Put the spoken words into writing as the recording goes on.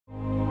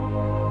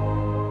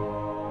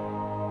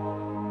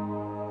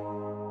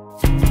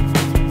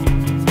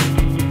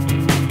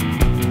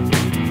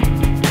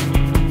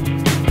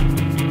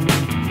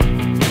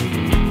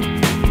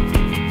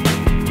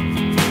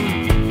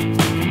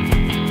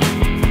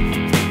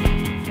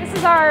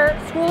our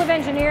School of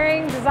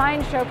Engineering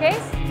Design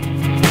Showcase.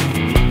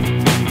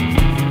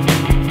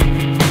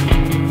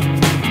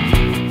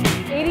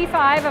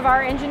 Five of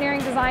our engineering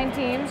design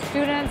teams,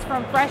 students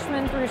from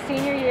freshman through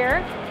senior year,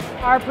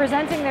 are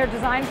presenting their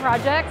design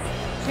projects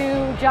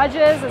to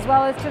judges as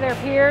well as to their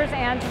peers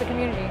and to the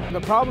community. The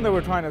problem that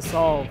we're trying to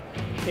solve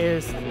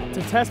is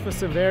to test for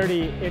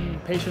severity in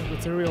patients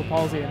with cerebral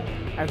palsy.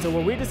 And so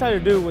what we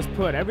decided to do was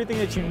put everything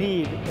that you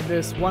need in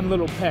this one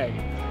little peg.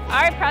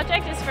 Our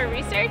project is for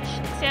research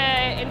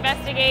to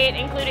investigate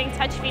including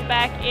touch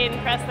feedback in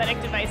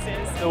prosthetic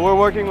devices. So we're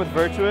working with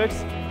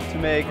Virtuix to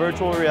make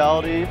virtual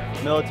reality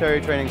military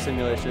training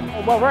simulation.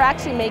 What we're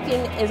actually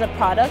making is a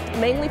product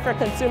mainly for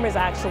consumers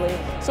actually,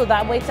 so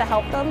that way to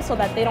help them so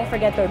that they don't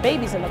forget their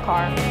babies in the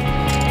car.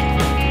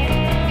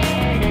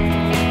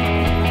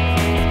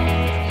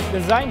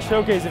 Design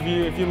Showcase,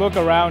 if you look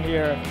around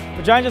here,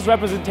 the giant just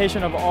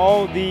representation of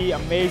all the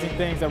amazing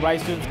things that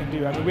Rice students can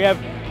do. I mean, we have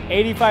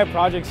 85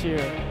 projects here.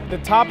 The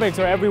topics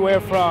are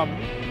everywhere from,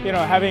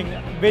 having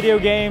video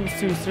games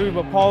to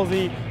cerebral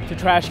palsy to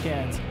trash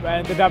cans.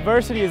 And the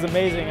diversity is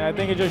amazing, and I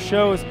think it just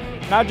shows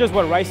not just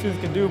what Rice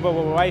students can do, but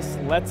what Rice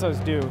lets us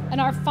do. And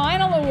our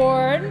final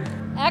award,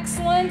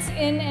 Excellence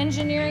in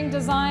Engineering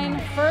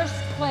Design, first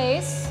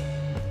place,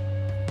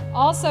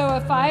 also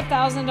a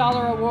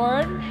 $5,000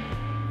 award,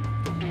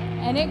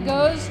 and it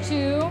goes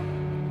to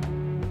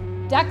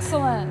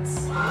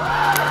DeXcellence.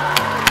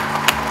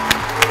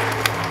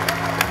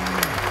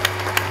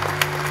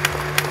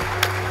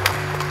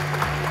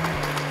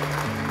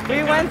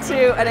 We went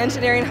to an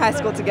engineering high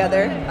school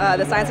together,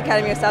 the Science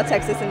Academy of South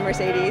Texas in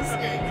Mercedes,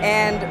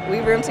 and we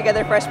roomed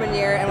together freshman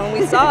year. And when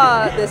we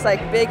saw this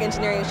big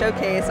engineering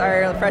showcase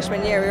our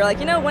freshman year, we were like,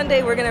 one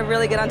day we're gonna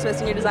really get onto a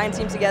senior design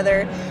team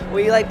together.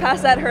 We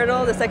passed that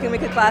hurdle the second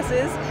week of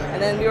classes,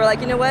 and then we were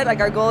like,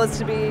 our goal is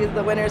to be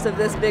the winners of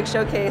this big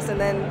showcase. And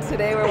then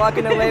today we're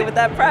walking away with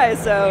that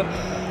prize. So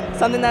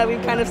something that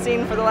we've kind of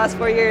seen for the last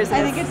 4 years.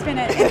 I think it's been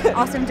an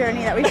awesome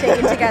journey that we've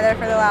taken together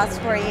for the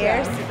last 4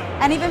 years.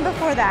 And even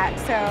before that,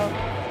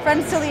 so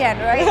friends till the end,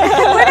 right?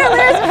 Win or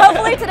lose,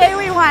 hopefully today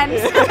we won.